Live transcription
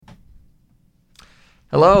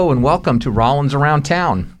Hello and welcome to Rollins Around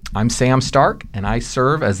Town. I'm Sam Stark and I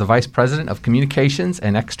serve as the Vice President of Communications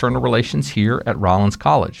and External Relations here at Rollins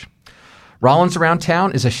College. Rollins Around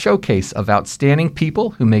Town is a showcase of outstanding people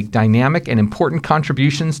who make dynamic and important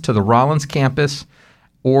contributions to the Rollins campus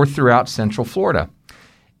or throughout Central Florida.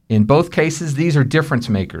 In both cases, these are difference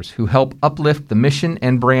makers who help uplift the mission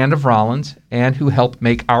and brand of Rollins and who help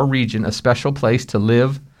make our region a special place to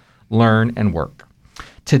live, learn, and work.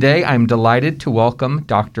 Today, I'm delighted to welcome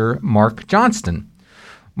Dr. Mark Johnston.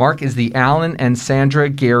 Mark is the Alan and Sandra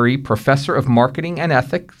Gary Professor of Marketing and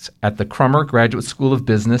Ethics at the Crummer Graduate School of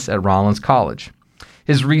Business at Rollins College.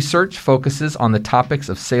 His research focuses on the topics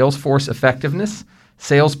of sales force effectiveness,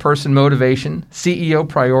 salesperson motivation, CEO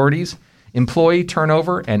priorities, employee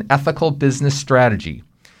turnover, and ethical business strategy.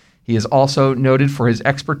 He is also noted for his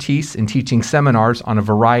expertise in teaching seminars on a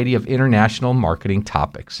variety of international marketing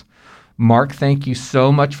topics. Mark, thank you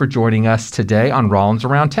so much for joining us today on Rollins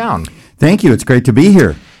Around Town. Thank you. It's great to be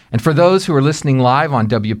here. And for those who are listening live on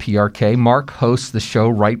WPRK, Mark hosts the show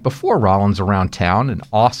right before Rollins Around Town, an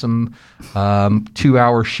awesome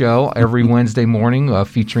 2-hour show every Wednesday morning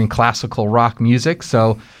featuring classical rock music.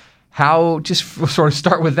 So just sort of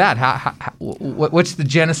start with that. What's the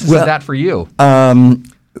genesis of that for you?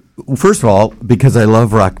 First of all, because I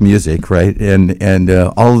love rock music, right? And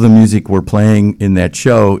all of the music we're playing in that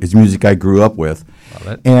show is music I grew up with. Love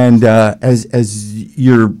it. And as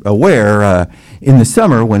you're aware, in the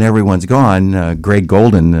summer when everyone's gone, Greg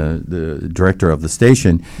Golden, the director of the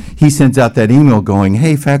station, he sends out that email going,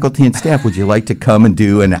 "Hey, faculty and staff, would you like to come and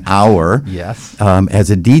do an hour Yes. As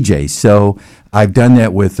a DJ?" So I've done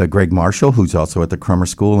that with Greg Marshall, who's also at the Crummer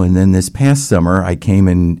School. And then this past summer, I came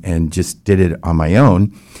in and just did it on my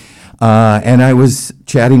own. And I was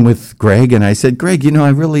chatting with Greg, and I said, "Greg,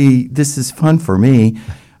 this is fun for me.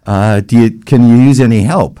 Can you use any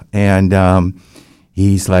help?" And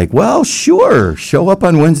he's like, "Well, sure. Show up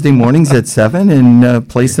on Wednesday mornings at 7 and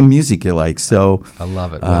play some music you like." So I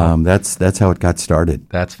love it. That's how it got started.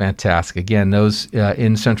 That's fantastic. Again, those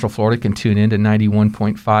in Central Florida can tune in to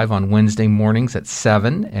 91.5 on Wednesday mornings at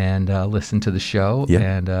 7 and listen to the show. Yeah.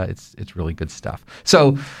 And it's really good stuff.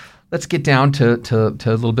 So let's get down to a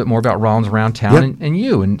little bit more about Rollins Around Town. Yep. and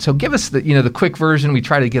you. And so give us the quick version. We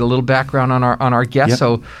try to get a little background on our guests. Yep.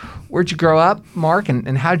 So where'd you grow up, Mark?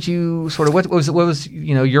 And how'd you what was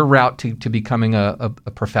your route to becoming a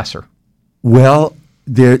professor? Well,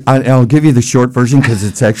 I'll give you the short version because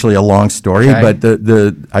it's actually a long story. Okay.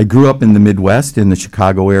 But I grew up in the Midwest in the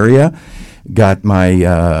Chicago area, got my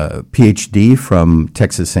PhD from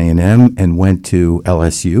Texas A&M, and went to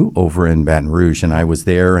LSU over in Baton Rouge. And I was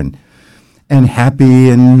there and happy,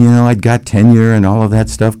 and I'd got tenure and all of that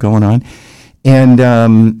stuff going on. And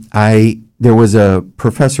there was a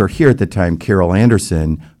professor here at the time, Carol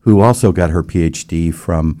Anderson, who also got her PhD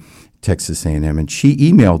from Texas A&M, and she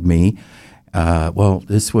emailed me.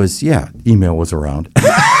 Email was around.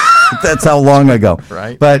 That's how long ago.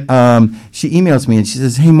 Right. But she emails me and she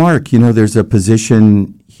says, "Hey, Mark, there's a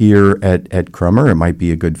position here at Crummer. It might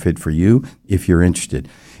be a good fit for you if you're interested."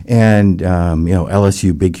 And,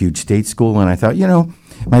 LSU, big, huge state school. And I thought,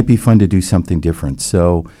 it might be fun to do something different.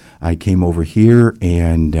 So I came over here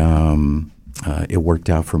and it worked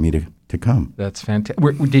out for me to come. That's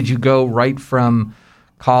fantastic. Did you go right from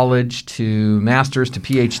college to master's to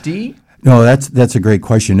PhD? No, that's a great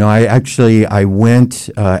question. No, I went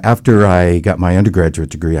after I got my undergraduate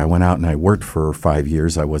degree. I went out and I worked for 5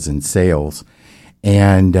 years. I was in sales,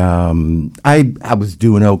 and I was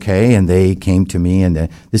doing okay. And they came to me, and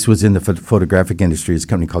this was in the photographic industry. It's a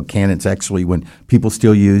company called Canon. It's actually when people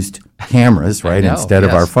still used cameras, right, instead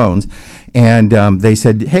of our phones. And they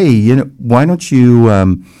said, "Hey, why don't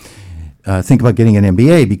you think about getting an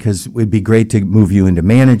MBA, because it would be great to move you into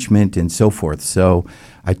management and so forth." So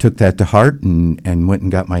I took that to heart and went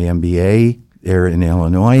and got my MBA there in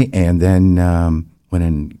Illinois, and then went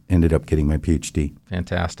and ended up getting my PhD.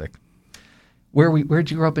 Fantastic.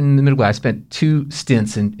 Where'd you grow up in the Midwest? I spent 2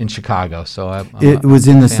 stints in Chicago. So it was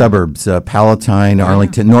in the suburbs, Palatine,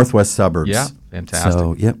 Arlington, northwest suburbs. Yeah, fantastic.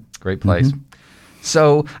 So, yep. Great place. Mm-hmm.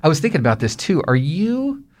 So I was thinking about this too. Are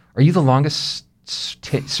you the longest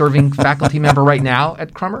serving faculty member right now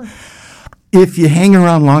at Crummer? If you hang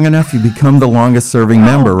around long enough, you become the longest serving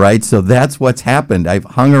member, right? So that's what's happened. I've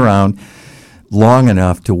hung around long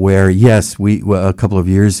enough to where, yes, a couple of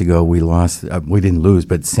years ago we lost. We didn't lose,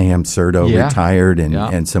 but Sam Serto retired,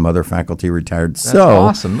 and some other faculty retired. That's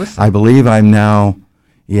awesome. Listen, I believe I'm now.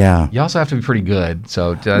 Yeah. You also have to be pretty good.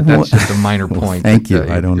 So that's just a minor point. Thank you.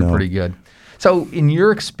 I don't know. You're pretty good. So, in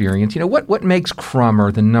your experience, what makes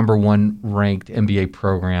Crummer the number one ranked MBA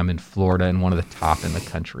program in Florida and one of the top in the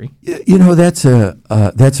country? That's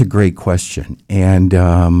a great question, and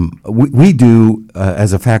we do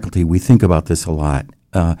as a faculty we think about this a lot.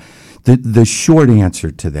 The short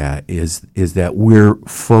answer to that is that we're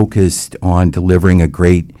focused on delivering a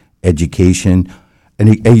great education, an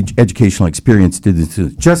educational experience to the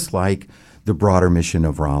students, just like the broader mission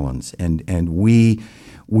of Rollins, and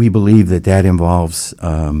we believe that involves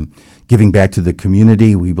giving back to the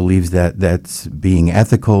community. We believe that that's being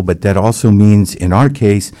ethical, but that also means, in our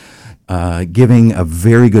case, giving a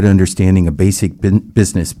very good understanding of basic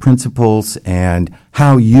business principles and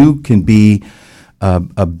how you can be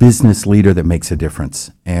a business leader that makes a difference.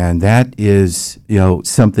 And that is,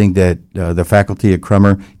 something that the faculty at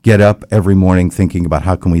Crummer get up every morning thinking about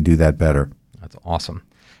how can we do that better. That's awesome.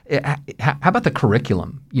 How about the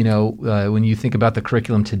curriculum? When you think about the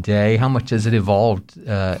curriculum today, how much has it evolved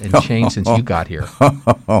and changed since you got here?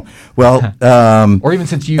 Well, or even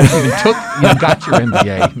since you got your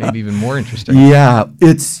MBA, maybe even more interesting. Yeah,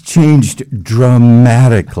 it's changed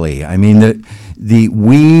dramatically. I mean,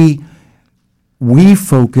 we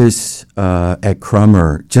focus at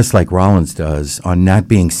Crummer, just like Rollins does, on not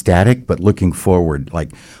being static, but looking forward.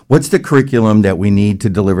 Like, what's the curriculum that we need to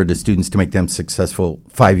deliver to students to make them successful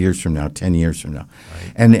 5 years from now, 10 years from now?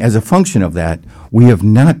 Right. And as a function of that, we have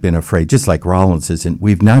not been afraid, just like Rollins isn't,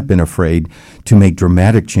 we've not been afraid to make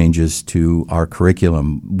dramatic changes to our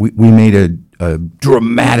curriculum. We made a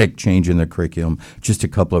dramatic change in the curriculum just a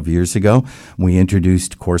couple of years ago. We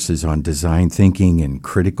introduced courses on design thinking and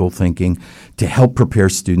critical thinking to help prepare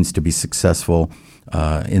students to be successful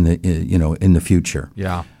in the future.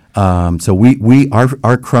 Yeah. So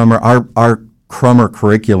our Crummer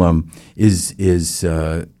curriculum is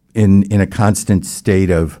in a constant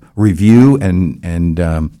state of review and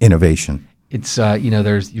innovation. It's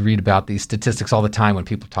you read about these statistics all the time when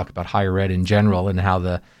people talk about higher ed in general and how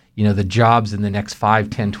the jobs in the next 5,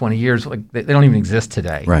 10, 20 years, they don't even exist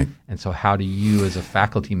today. Right. And so how do you as a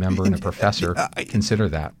faculty member and a professor consider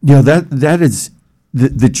that? That is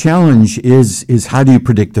the challenge is how do you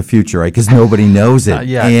predict the future, right? Because nobody knows it.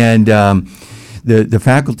 Yeah. And the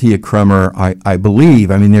faculty at Crummer, I believe,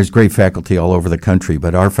 there's great faculty all over the country,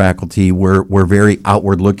 but our faculty, we're very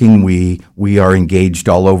outward looking. We are engaged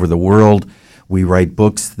all over the world. We write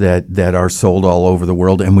books that are sold all over the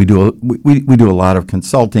world, and we do a lot of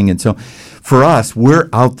consulting. And so for us, we're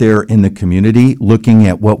out there in the community looking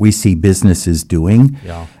at what we see businesses doing.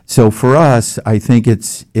 Yeah. So for us, I think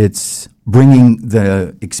it's bringing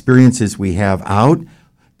the experiences we have out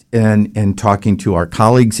and talking to our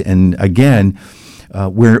colleagues. And again,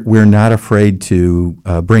 we're not afraid to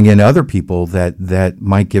bring in other people that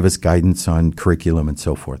might give us guidance on curriculum and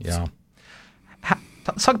so forth. Yeah.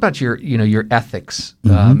 Let's talk about your ethics,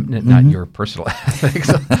 not your personal ethics.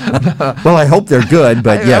 Well, I hope they're good,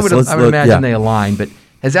 but yes, I would imagine they align. But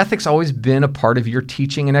has ethics always been a part of your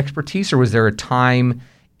teaching and expertise, or was there a time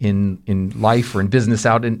in life or in business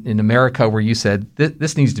out in America where you said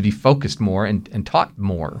this needs to be focused more and taught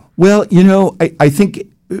more? Well, I think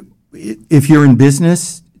if you're in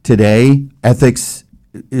business today, ethics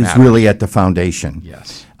is really at the foundation.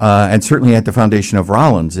 Yes. And certainly at the foundation of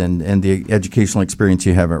Rollins and the educational experience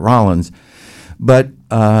you have at Rollins. But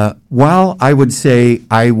while I would say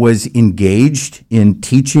I was engaged in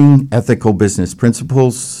teaching ethical business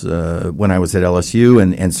principles when I was at LSU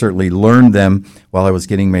and certainly learned them while I was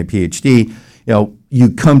getting my PhD, you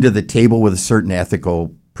come to the table with a certain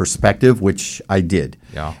ethical perspective, which I did.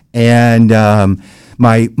 Yeah. And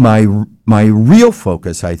my real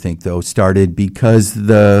focus, I think, though, started because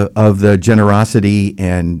of the generosity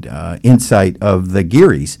and insight of the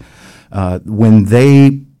Gearys. When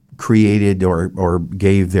they created or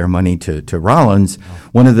gave their money to Rollins,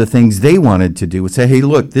 one of the things they wanted to do was say, hey,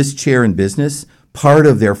 look, this chair in business, part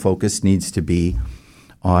of their focus needs to be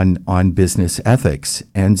on business ethics.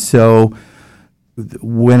 And so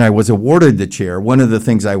when I was awarded the chair, one of the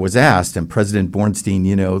things I was asked, and President Bornstein,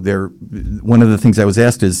 one of the things I was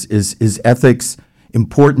asked is ethics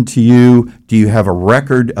important to you? Do you have a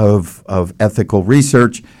record of ethical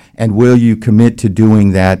research? And will you commit to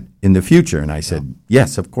doing that in the future? And I said,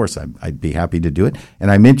 yes, of course, I'd be happy to do it.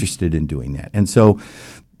 And I'm interested in doing that. And so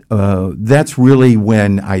that's really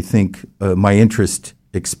when I think my interest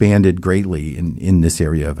expanded greatly in this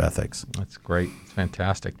area of ethics. That's great. It's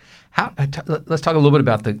fantastic. Let's talk a little bit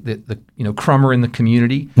about the Crummer in the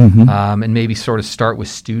community, and maybe sort of start with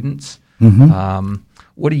students.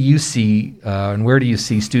 What do you see, and where do you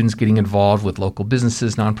see students getting involved with local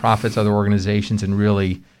businesses, nonprofits, other organizations, and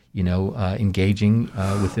really, engaging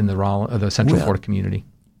within the Central Florida community?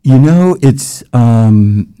 It's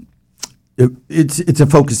it's a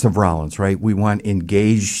focus of Rollins, right? We want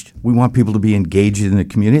people to be engaged in the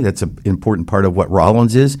community. That's an important part of what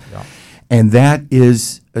Rollins is. Yeah. And that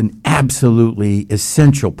is an absolutely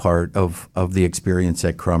essential part of the experience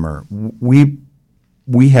at Crummer.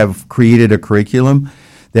 We have created a curriculum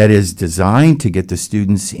that is designed to get the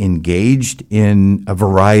students engaged in a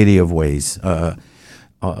variety of ways.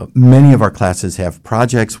 Many of our classes have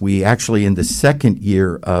projects. We actually, in the second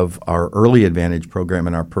year of our Early Advantage program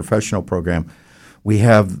and our professional program, we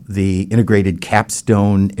have the integrated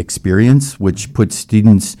capstone experience, which puts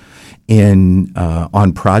students in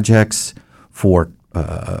on projects for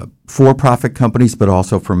for-profit companies, but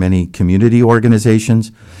also for many community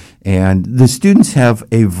organizations. And the students have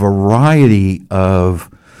a variety of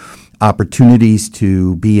opportunities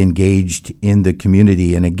to be engaged in the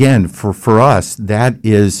community. And again, for us,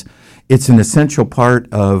 it's an essential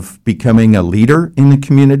part of becoming a leader in the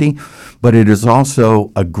community, but it is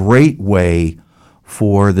also a great way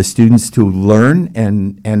for the students to learn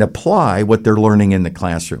and apply what they're learning in the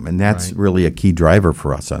classroom. And that's really a key driver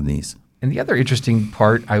for us on these. And the other interesting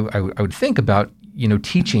part I would think about,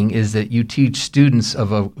 teaching is that you teach students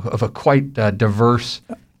of a quite diverse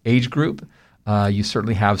age group. You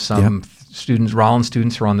certainly have some students, Rollins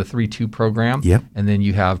students, who are on the 3-2 program. Yep. And then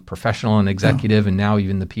you have professional and executive, and now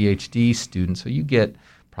even the PhD students. So you get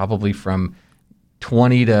probably from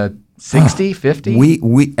 20 to 60, 50?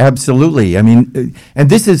 We absolutely. I mean, and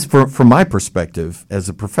this is, from my perspective as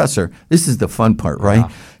a professor, this is the fun part, right?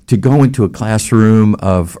 Yeah. To go into a classroom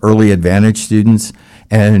of Early Advantage students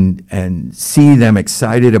and see them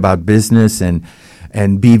excited about business and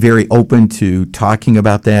be very open to talking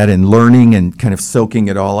about that and learning and kind of soaking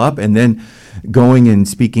it all up, and then going and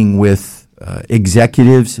speaking with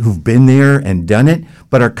executives who've been there and done it,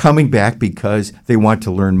 but are coming back because they want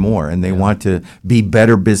to learn more and they want to be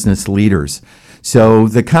better business leaders. So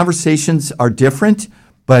the conversations are different,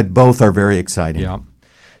 but both are very exciting. Yeah.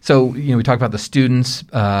 So, we talk about the students,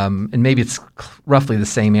 and maybe it's roughly the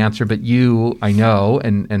same answer, but you, I know,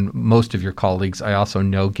 and most of your colleagues, I also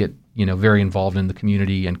know, get very involved in the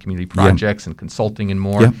community and community projects and consulting and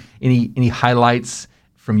more. Yeah. Any highlights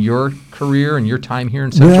from your career and your time here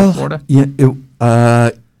in Central Florida? Yeah,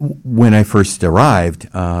 when I first arrived,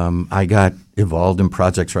 I got involved in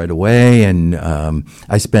projects right away, and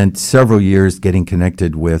I spent several years getting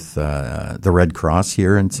connected with the Red Cross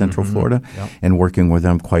here in Central Florida and working with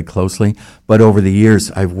them quite closely. But over the years,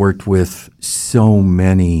 I've worked with so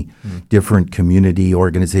many different community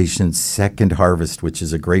organizations, Second Harvest, which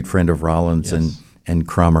is a great friend of Rollins and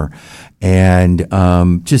Crummer, and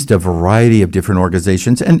just a variety of different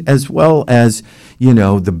organizations, and as well as,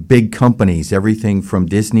 the big companies, everything from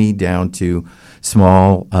Disney down to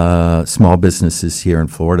small businesses here in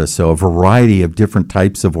Florida. So a variety of different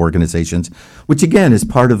types of organizations, which again is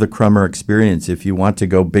part of the Crummer experience. If you want to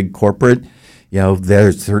go big corporate,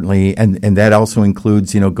 there's certainly, and that also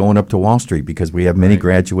includes, going up to Wall Street, because we have many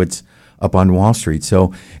graduates up on Wall Street.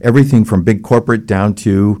 So everything from big corporate down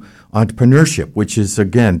to entrepreneurship, which is,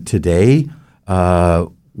 again, today,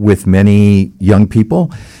 with many young people,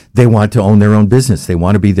 they want to own their own business. They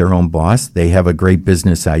want to be their own boss. They have a great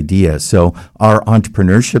business idea. So our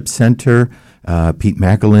entrepreneurship center, Pete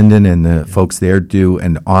McAlinden and the folks there do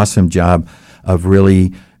an awesome job of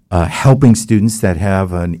really helping students that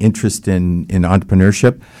have an interest in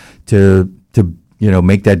entrepreneurship to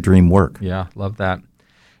make that dream work. Yeah, love that.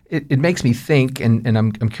 It makes me think, and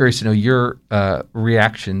I'm curious to know your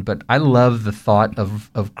reaction, but I love the thought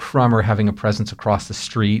of Crummer having a presence across the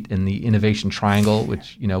street in the Innovation Triangle,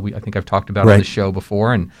 which I think I've talked about on the show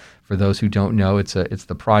before. And for those who don't know, it's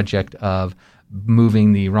the project of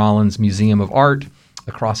moving the Rollins Museum of Art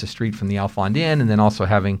across the street from the Alfond Inn, and then also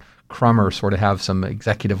having Crummer sort of have some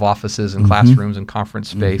executive offices and classrooms and conference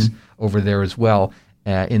space over there as well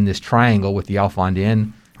in this triangle with the Alfond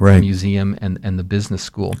Inn. The museum and the business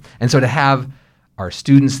school. And so to have our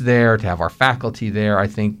students there, to have our faculty there, I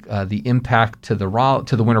think the impact to the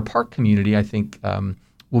Winter Park community, I think,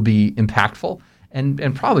 will be impactful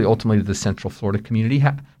and probably ultimately to the Central Florida community.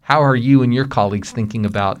 How are you and your colleagues thinking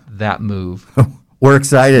about that move? We're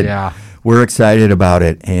excited. Yeah. We're excited about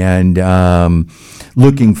it, and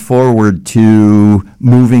looking forward to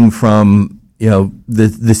moving from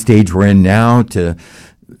the stage we're in now to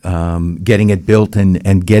getting it built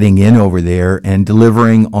and getting in over there and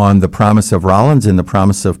delivering on the promise of Rollins and the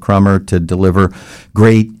promise of Crummer to deliver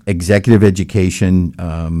great executive education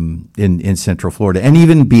in Central Florida and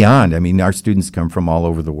even beyond. I mean, our students come from all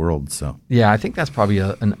over the world. So yeah, I think that's probably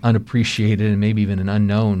an unappreciated and maybe even an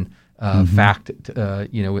unknown fact,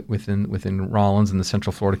 within Rollins and the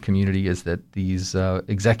Central Florida community is that these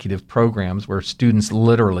executive programs where students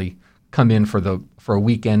literally come in for a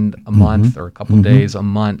weekend, a month, or a couple of days, a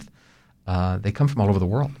month, they come from all over the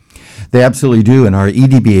world. They absolutely do. In our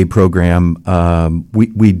EDBA program,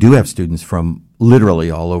 we do have students from literally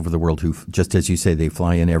all over the world who, just as you say, they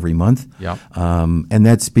fly in every month. Yeah. And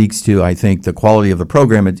that speaks to, I think, the quality of the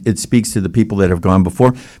program. It speaks to the people that have gone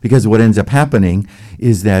before, because what ends up happening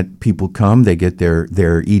is that people come, they get their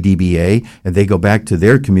EDBA, and they go back to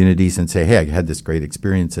their communities and say, hey, I had this great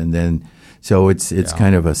experience. And then, so it's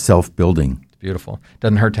kind of a self-building. Beautiful.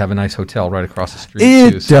 Doesn't hurt to have a nice hotel right across the street.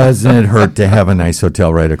 It doesn't hurt to have a nice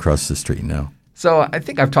hotel right across the street, no. So I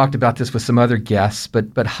think I've talked about this with some other guests,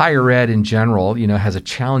 but higher ed in general, has a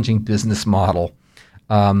challenging business model.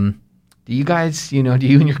 Do you guys, do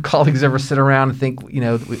you and your colleagues ever sit around and think,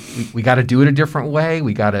 we got to do it a different way?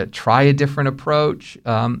 We got to try a different approach.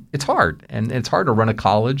 It's hard, and it's hard to run a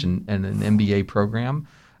college and an MBA program.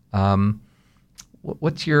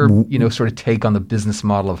 What's your, sort of take on the business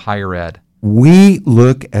model of higher ed? We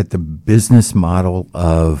look at the business model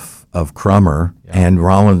of Crummer and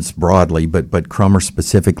Rollins broadly, but Crummer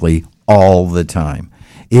specifically, all the time.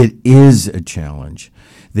 It is a challenge.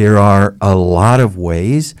 There are a lot of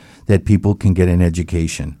ways that people can get an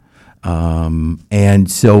education. And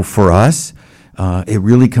so for us, it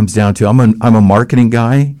really comes down to, I'm a marketing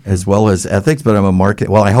guy as well as ethics, but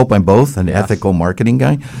I hope I'm both an ethical marketing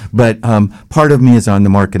guy. But part of me is on the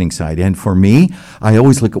marketing side. And for me, I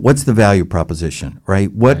always look at what's the value proposition,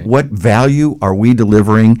 right? What value are we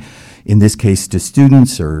delivering, in this case, to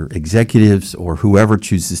students or executives or whoever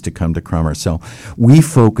chooses to come to Crummer? So we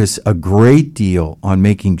focus a great deal on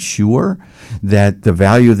making sure that the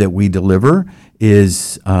value that we deliver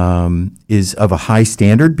is of a high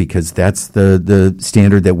standard, because that's the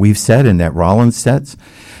standard that we've set and that Rollins sets.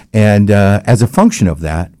 And as a function of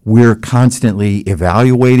that, we're constantly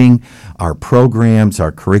evaluating our programs,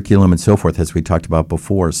 our curriculum, and so forth, as we talked about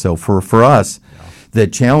before. So for us, the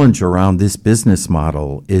challenge around this business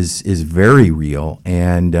model is very real.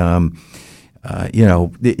 And,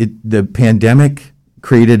 the pandemic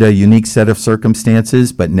created a unique set of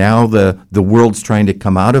circumstances, but now the world's trying to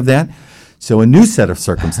come out of that. So a new set of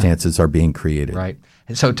circumstances are being created. Right.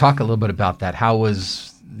 And so talk a little bit about that. How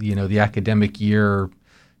was, the academic year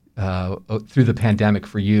through the pandemic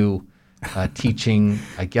for you, teaching,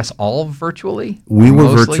 I guess, all virtually? We were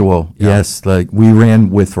mostly virtual, yes. Like we ran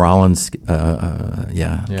with Rollins,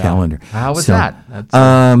 calendar. How was that?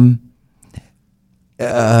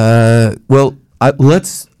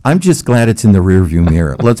 I'm just glad it's in the rearview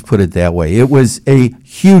mirror. Let's put it that way. It was a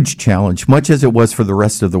huge challenge, much as it was for the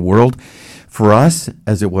rest of the world. For us,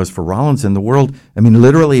 as it was for Rollins and the world, I mean,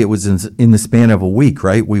 literally it was in the span of a week,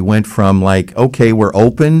 right? We went from like, okay, we're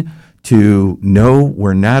open, to no,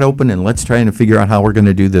 we're not open, and let's try and figure out how we're going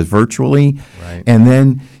to do this virtually. Right. And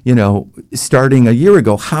then, starting a year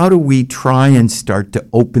ago, how do we try and start to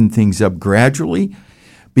open things up gradually?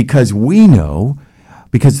 Because we know,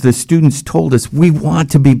 because the students told us, we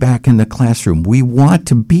want to be back in the classroom. We want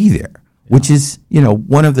to be there, which is,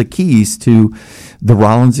 one of the keys to the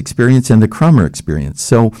Rollins experience and the Crummer experience.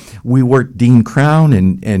 So we worked, Dean Crown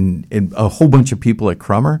and a whole bunch of people at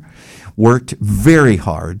Crummer worked very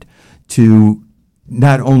hard to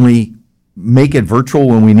not only make it virtual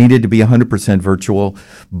when we needed to be 100% virtual,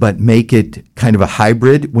 but make it kind of a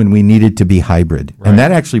hybrid when we needed to be hybrid. Right. And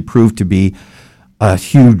that actually proved to be a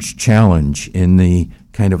huge challenge in the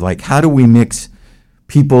kind of like, how do we mix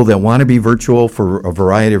people that want to be virtual for a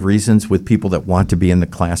variety of reasons with people that want to be in the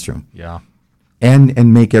classroom? Yeah.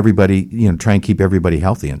 And make everybody, try and keep everybody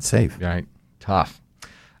healthy and safe. Right. Tough.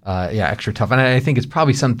 Extra tough. And I think it's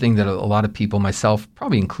probably something that a lot of people, myself,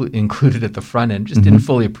 probably included at the front end, just didn't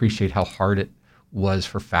fully appreciate how hard it was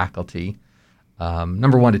for faculty.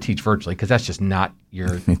 Number one, to teach virtually, because that's just not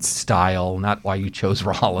your style, not why you chose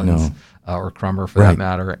Rollins or Crummer for that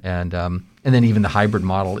matter. And then even the hybrid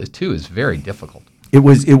model is very difficult. It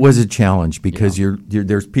was a challenge because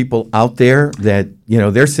there's people out there that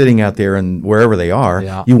they're sitting out there and wherever they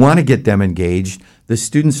are, you want to get them engaged. The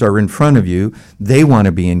students are in front of you; they want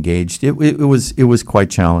to be engaged. It was quite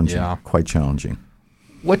challenging. Yeah. Quite challenging.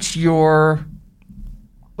 What's the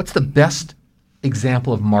best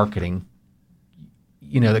example of marketing?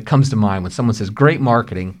 That comes to mind when someone says great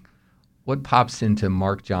marketing. What pops into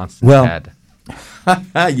Mark Johnston's head?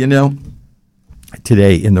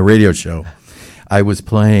 Today in the radio show, I was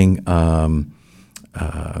playing a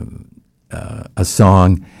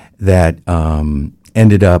song that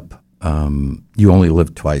ended up, You Only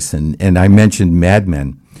Live Twice. And I mentioned Mad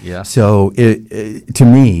Men. Yes. So to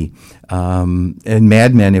me, and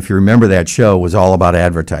Mad Men, if you remember that show, was all about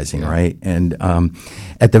advertising, right? And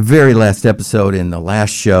at the very last episode in the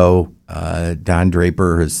last show, Don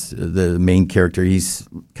Draper is the main character. He's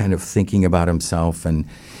kind of thinking about himself, and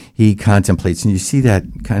he contemplates, and you see that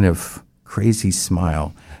kind of crazy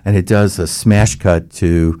smile, and it does a smash cut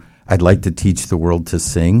to "I'd Like to Teach the World to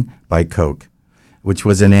Sing" by Coke, which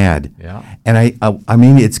was an ad. Yeah. And I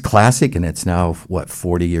mean, it's classic, and it's now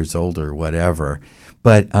 40 years old or whatever.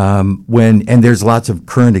 But and there's lots of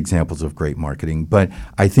current examples of great marketing. But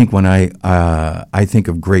I think when I think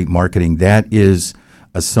of great marketing, that is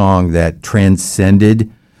a song that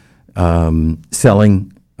transcended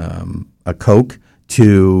selling a Coke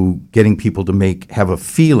to getting people to have a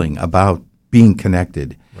feeling about being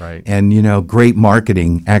connected. Right. And great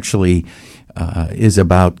marketing actually is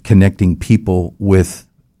about connecting people with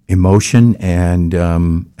emotion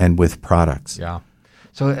and with products. Yeah.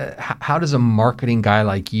 So how does a marketing guy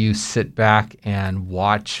like you sit back and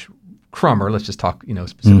watch Crummer, let's just talk,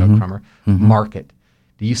 specific about Crummer, market?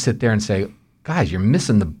 Do you sit there and say, guys, you're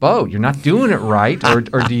missing the boat. You're not doing it right. Or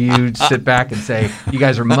do you sit back and say, you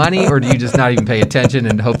guys are money, or do you just not even pay attention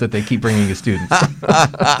and hope that they keep bringing you students?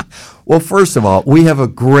 Well, first of all, we have a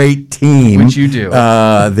great team. Which you do.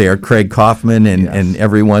 There. Craig Kaufman and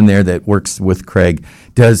everyone there that works with Craig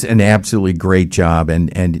does an absolutely great job.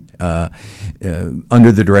 And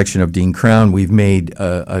under the direction of Dean Crown, we've made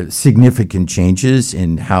significant changes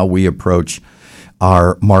in how we approach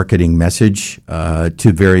our marketing message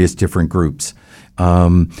to various different groups.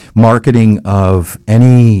 Marketing of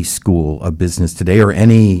any school of business today, or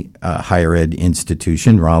any higher ed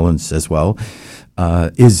institution, Rollins as well,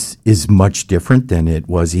 is much different than it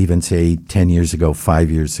was even, say, 10 years ago,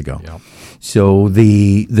 5 years ago. Yep. So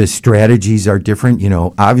the strategies are different.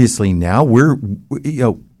 Obviously now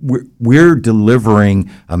we're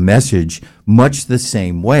delivering a message much the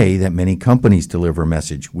same way that many companies deliver a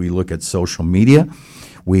message. We look at social media.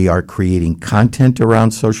 We are creating content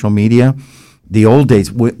around social media. The old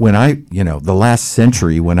days, when the last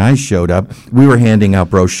century, when I showed up, we were handing out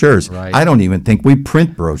brochures. Right. I don't even think we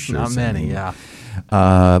print brochures. Not many, anymore.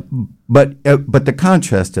 yeah. But the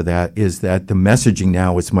contrast to that is that the messaging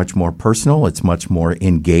now is much more personal. It's much more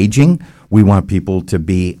engaging. We want people to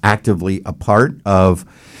be actively a part of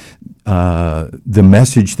the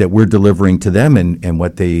message that we're delivering to them, and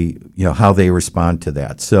what they, how they respond to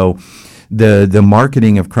that. So the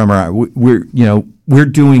marketing of Crummer, we're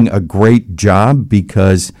doing a great job,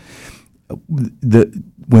 because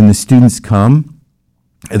when the students come,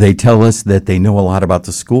 they tell us that they know a lot about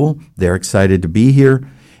the school. They're excited to be here,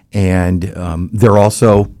 and they're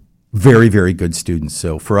also very, very good students.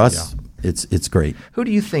 So for us, it's great. Who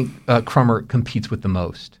do you think Crummer competes with the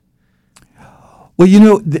most?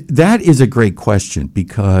 Well, that is a great question,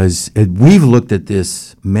 because we've looked at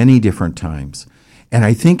this many different times. And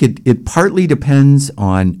I think it partly depends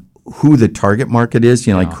on who the target market is.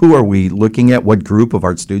 Like, who are we looking at? What group of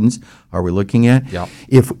our students are we looking at? Yeah.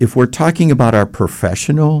 If we're talking about our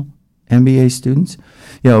professional MBA students,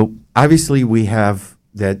 obviously we have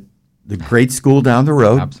the great school down the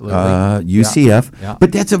road, Absolutely. UCF, Yeah.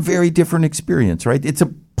 but that's a very different experience, right? It's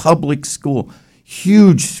a public school,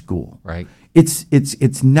 huge school. Right.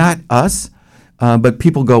 It's not us, but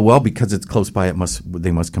people go, well, because it's close by,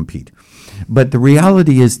 they must compete. But the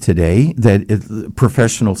reality is today that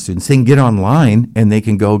professional students, they can get online and they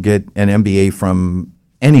can go get an MBA from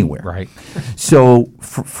anywhere. Right. So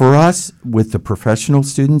for us, with the professional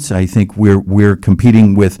students, I think we're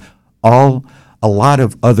competing with a lot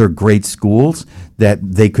of other great schools that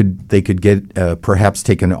they could get perhaps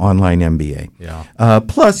take an online MBA. Yeah.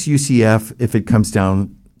 Plus UCF, if it comes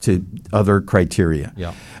down to other criteria.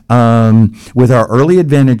 Yeah. With our early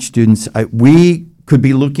advantage students, we could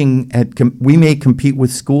be looking at, we may compete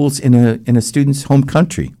with schools in a student's home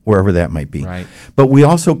country, wherever that might be. Right. But we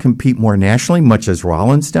also compete more nationally, much as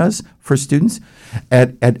Rollins does for students,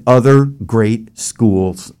 at other great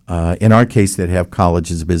schools, in our case, that have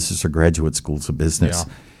colleges of business or graduate schools of business.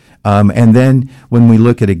 Yeah. And then when we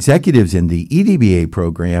look at executives in the EDBA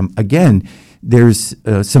program, again, there's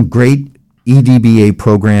some great EDBA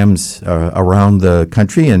programs around the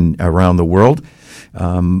country and around the world.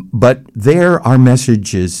 But there, our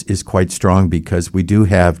message is quite strong, because we do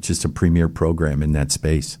have just a premier program in that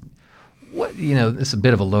space. This is a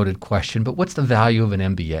bit of a loaded question, but what's the value of an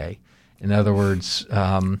MBA? In other words,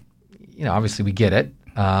 obviously we get it.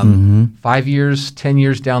 5 years, 10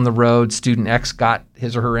 years down the road, student X got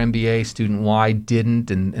his or her MBA, student Y didn't,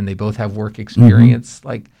 and they both have work experience.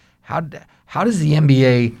 Like, how does the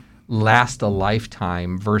MBA last a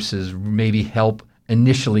lifetime versus maybe help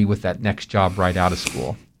initially with that next job right out of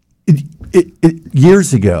school?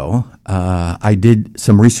 Years ago, I did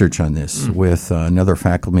some research on this with two other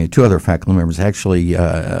faculty members. Actually,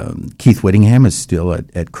 Keith Whittingham is still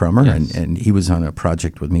at Crummer, Yes. and he was on a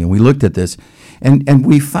project with me. And we looked at this, and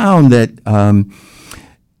we found that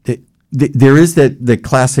there is the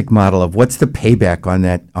classic model of what's the payback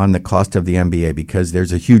on the cost of the MBA, because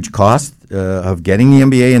there's a huge cost of getting the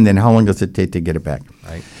MBA, and then how long does it take to get it back?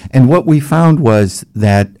 Right. And what we found was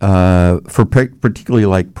that for particularly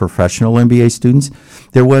like professional MBA students,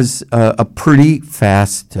 there was a pretty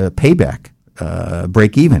fast payback,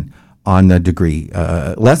 break even on the degree,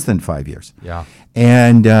 less than 5 years. Yeah.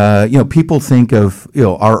 And people think of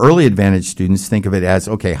our early advantage students think of it as,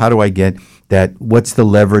 okay, how do I get that? What's the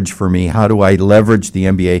leverage for me? How do I leverage the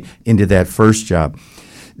MBA into that first job?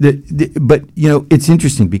 But it's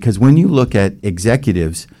interesting because when you look at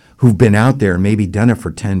executives who've been out there and maybe done it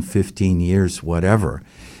for 10, 15 years, whatever,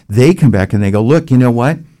 they come back and they go, look, you know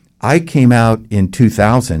what? I came out in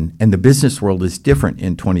 2000 and the business world is different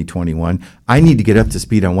in 2021. I need to get up to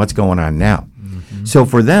speed on what's going on now. Mm-hmm. So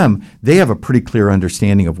for them, they have a pretty clear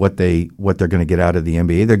understanding of what they're going to get out of the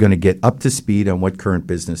MBA. They're going to get up to speed on what current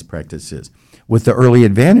business practice is. With the early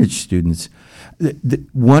advantage students,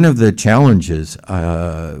 one of the challenges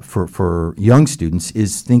for young students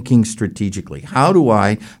is thinking strategically. How do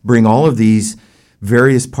I bring all of these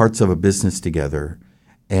various parts of a business together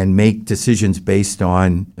and make decisions based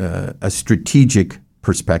on a strategic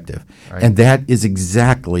perspective? Right. And that is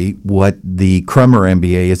exactly what the Crummer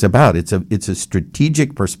MBA is about. It's a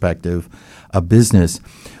strategic perspective of business,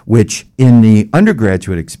 which in the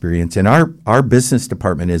undergraduate experience, and our business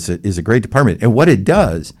department is a great department. And what it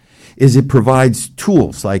does is it provides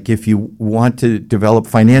tools. Like if you want to develop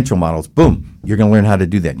financial models, boom, you're going to learn how to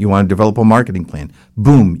do that. You want to develop a marketing plan,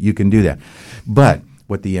 boom, you can do that. But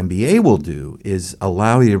what the MBA will do is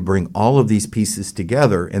allow you to bring all of these pieces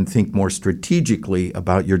together and think more strategically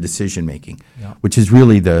about your decision making, yeah. Which is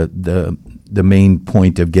really the main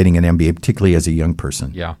point of getting an MBA, particularly as a young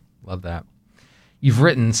person. Yeah, love that. You've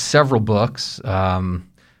written several books,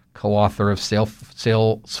 co-author of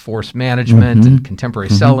Salesforce Management and Contemporary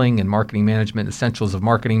Selling and Marketing Management, Essentials of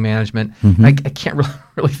Marketing Management. I can't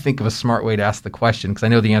really think of a smart way to ask the question because I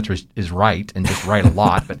know the answer is write and just write a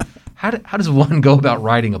lot, but how does one go about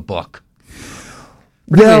writing a book?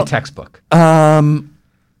 Particularly a textbook.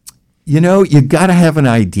 You got to have an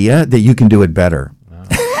idea that you can do it better.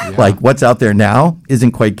 Yeah. Like what's out there now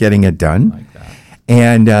isn't quite getting it done. Like that.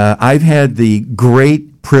 And I've had the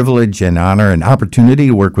great privilege and honor and opportunity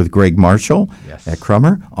to work with Greg Marshall at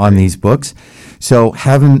Crummer on these books. So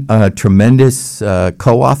having a tremendous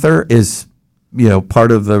co-author is,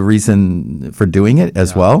 part of the reason for doing it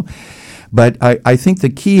as well. But I think the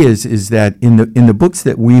key is that in the books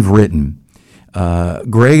that we've written,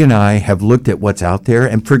 Greg and I have looked at what's out there.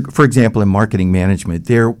 And for example, in marketing management,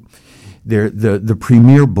 the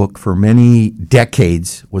premier book for many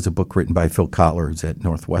decades was a book written by Phil Kotler, who's at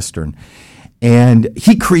Northwestern. And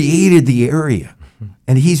he created the area.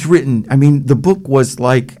 And he's written, the book was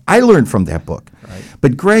like, I learned from that book. Right.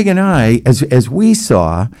 But Greg and I, as we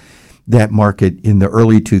saw that market in the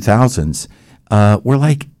early 2000s, we're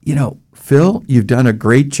like, Phil, you've done a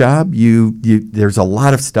great job. There's a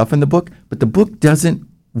lot of stuff in the book, but the book doesn't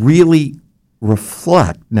really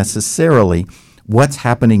reflect necessarily what's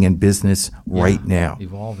happening in business right now.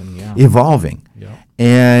 Evolving. Yeah.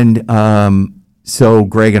 And so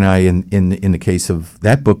Greg and I, in the case of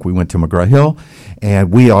that book, we went to McGraw-Hill,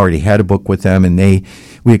 and we already had a book with them, and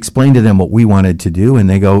we explained to them what we wanted to do, and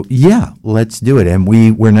they go, yeah, let's do it. And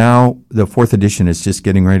we're now, the 4th edition is just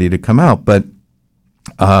getting ready to come out, but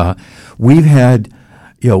we've had,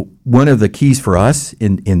 one of the keys for us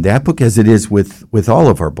in that book, as it is with all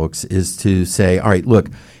of our books, is to say, all right, look,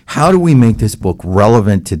 how do we make this book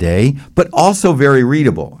relevant today, but also very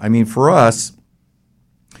readable? For us,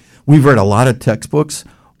 we've read a lot of textbooks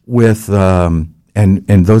with, and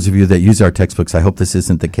those of you that use our textbooks, I hope this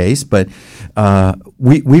isn't the case, but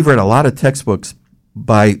we've read a lot of textbooks.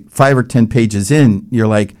 By 5 or 10 pages in, you're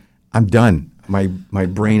like, I'm done. My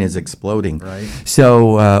brain is exploding. Right.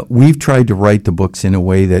 So we've tried to write the books in a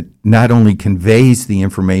way that not only conveys the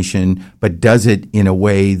information, but does it in a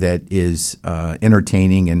way that is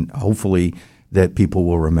entertaining and hopefully that people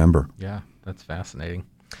will remember. Yeah, that's fascinating.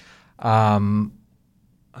 I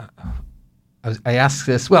asked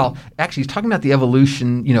this. Well, actually, he's talking about the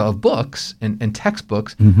evolution, of books and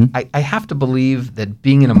textbooks. I have to believe that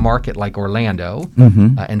being in a market like Orlando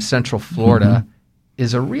and Central Florida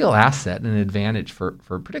is a real asset and an advantage for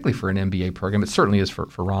particularly for an MBA program. It certainly is for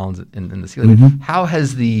Rollins in the C-level. How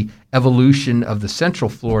has the evolution of the Central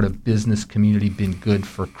Florida business community been good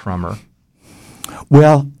for Crummer?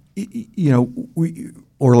 Well,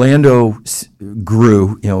 Orlando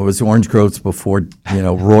grew. It was orange groves before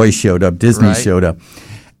Roy showed up, Disney Right. showed up,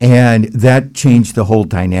 and that changed the whole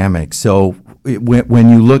dynamic. So when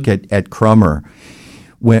you look at Crummer,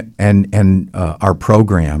 and our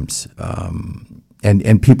programs.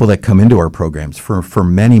 And people that come into our programs for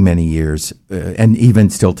many, many years, and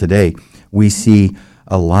even still today, we see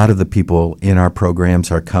a lot of the people in our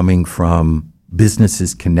programs are coming from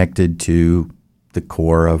businesses connected to the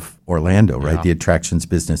core of Orlando, right? Yeah. The attractions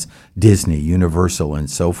business, Disney, Universal, and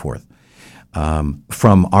so forth.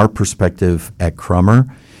 From our perspective at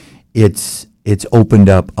Crummer, it's opened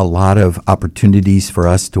up a lot of opportunities for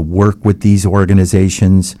us to work with these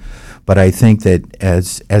organizations. But I think that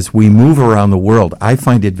as we move around the world, I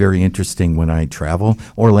find it very interesting when I travel.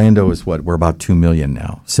 Orlando is we're about 2 million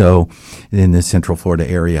now, so in the Central Florida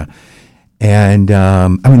area. And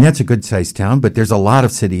that's a good sized town, but there's a lot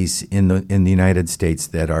of cities in the United States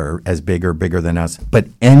that are as big or bigger than us. But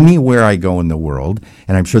anywhere I go in the world,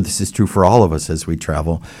 and I'm sure this is true for all of us as we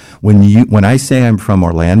travel, when I say I'm from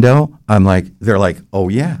Orlando, they're like, oh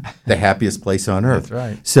yeah, the happiest place on earth.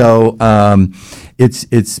 That's right. So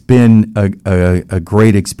it's been a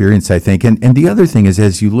great experience, I think. And the other thing is,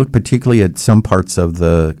 as you look particularly at some parts of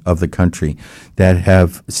the country that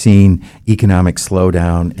have seen economic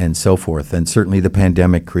slowdown and so forth, and certainly the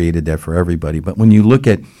pandemic created that for everybody. But when you look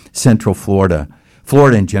at Central Florida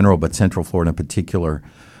in general, but Central Florida in particular,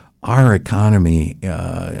 our economy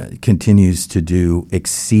continues to do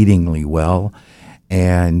exceedingly well.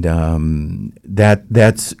 And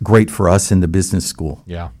that's great for us in the business school.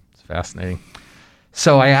 Yeah, it's fascinating.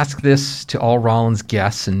 So I ask this to all Rollins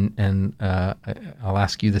guests, and I'll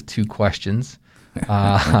ask you the two questions.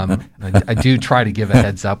 I do try to give a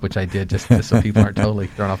heads up, which I did just so people aren't totally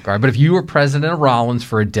thrown off guard. But if you were president of Rollins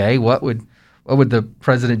for a day, what would the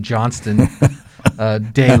President Johnston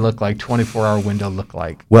day look like, 24-hour window look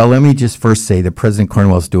like? Well, let me just first say that President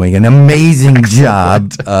Cornwell is doing an amazing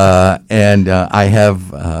job, and I have,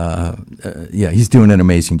 he's doing an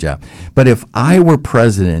amazing job. But if I were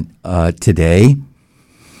president today,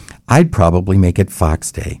 I'd probably make it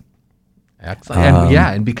Fox Day. Excellent.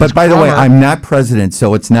 And because but by the way, Crummer- I'm not president,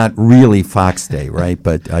 so it's not really Fox Day, right?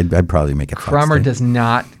 But I'd probably make it Fox Crummer Day. does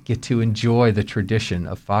not get to enjoy the tradition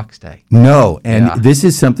of Fox Day. No, and Yeah. this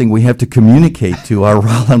is something we have to communicate to our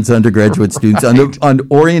Rollins undergraduate students on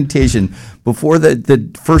orientation. Before the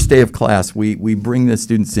first day of class, we bring the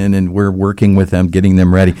students in and we're working with them, getting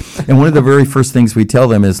them ready. And one of the very first things we tell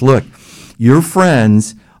them is, look, your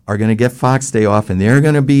friends are going to get Fox Day off and they're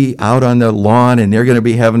going to be out on the lawn and they're going to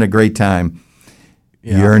be having a great time.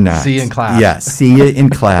 Yeah. You're not. See you in class. Yeah, see you in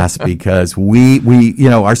class because we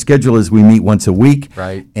our schedule is we meet once a week.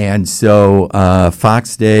 Right. And so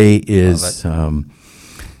Fox Day is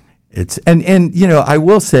it's I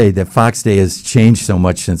will say that Fox Day has changed so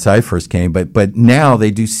much since I first came, but now they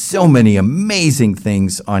do so many amazing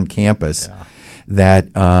things on campus that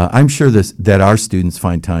I'm sure that our students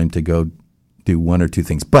find time to go do one or two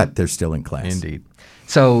things, but they're still in class. Indeed.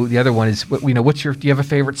 So the other one is, do you have a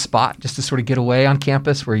favorite spot just to sort of get away on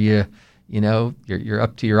campus where you're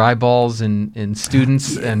up to your eyeballs in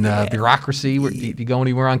students and bureaucracy? Do you go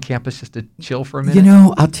anywhere on campus just to chill for a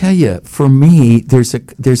minute? I'll tell you, for me, there's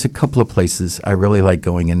a couple of places I really like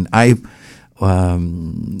going, and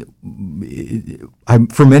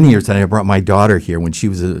for many years, I brought my daughter here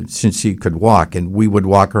since she could walk, and we would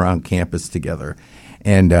walk around campus together.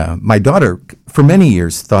 And my daughter, for many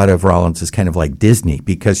years, thought of Rollins as kind of like Disney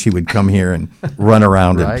because she would come here and run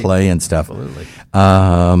around Right. and play and stuff. Absolutely.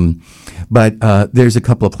 But there's a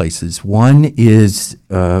couple of places. One is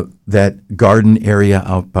that garden area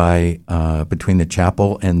out by between the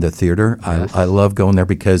chapel and the theater. Yes. I love going there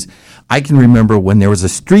because I can remember when there was a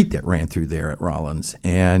street that ran through there at Rollins,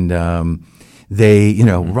 and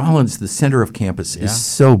Rollins, the center of campus, is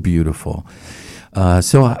so beautiful.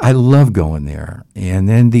 So I love going there. And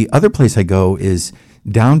then the other place I go is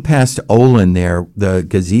down past Olin there, the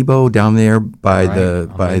gazebo down there by the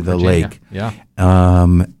Virginia. lake. Yeah.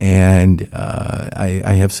 And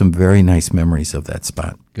I have some very nice memories of that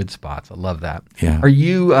spot. Good spots. I love that. Yeah. Are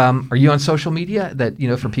you on social media that,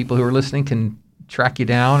 for people who are listening can track you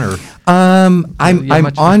down or? I'm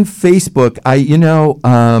on Facebook.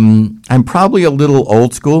 I'm probably a little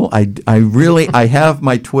old school. I have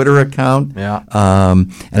my Twitter account. Yeah.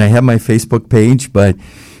 And I have my Facebook page, but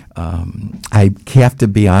I have to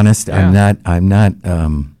be honest. Yeah. I'm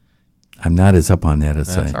not as up on that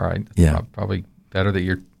as That's all right. Yeah. Probably better that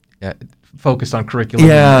you're focused on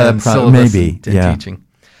curriculum and syllabus maybe. and teaching.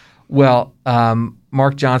 Well,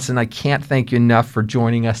 Mark Johnson, I can't thank you enough for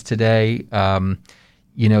joining us today.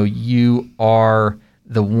 You are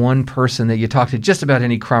the one person that you talk to, just about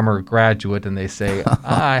any Crummer graduate, and they say,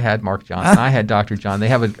 I had Mark Johnson, I had Dr. John. They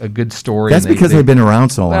have a good story. That's because they've been around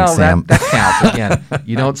so long, Sam. That counts. Again,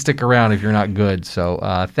 you don't stick around if you're not good.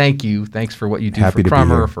 So thank you. Thanks for what you do Happy for to be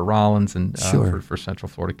Crummer, here. for Rollins, and Sure. for Central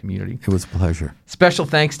Florida community. It was a pleasure. Special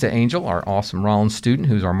thanks to Angel, our awesome Rollins student,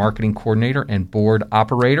 who's our marketing coordinator and board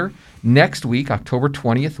operator. Next week, October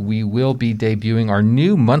 20th, we will be debuting our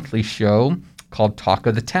new monthly show called Talk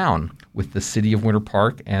of the Town with the City of Winter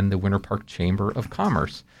Park and the Winter Park Chamber of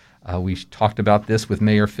Commerce. We talked about this with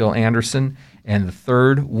Mayor Phil Anderson, and the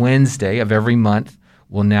third Wednesday of every month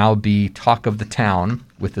will now be Talk of the Town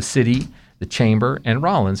with the city, the chamber, and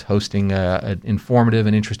Rollins hosting an informative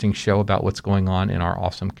and interesting show about what's going on in our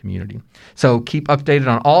awesome community. So keep updated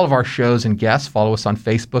on all of our shows and guests. Follow us on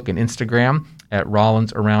Facebook and Instagram at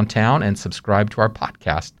Rollins Around Town, and subscribe to our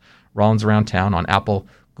podcast, Rollins Around Town, on Apple,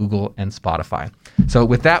 Google, and Spotify. So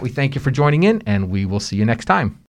with that, we thank you for joining in, and we will see you next time.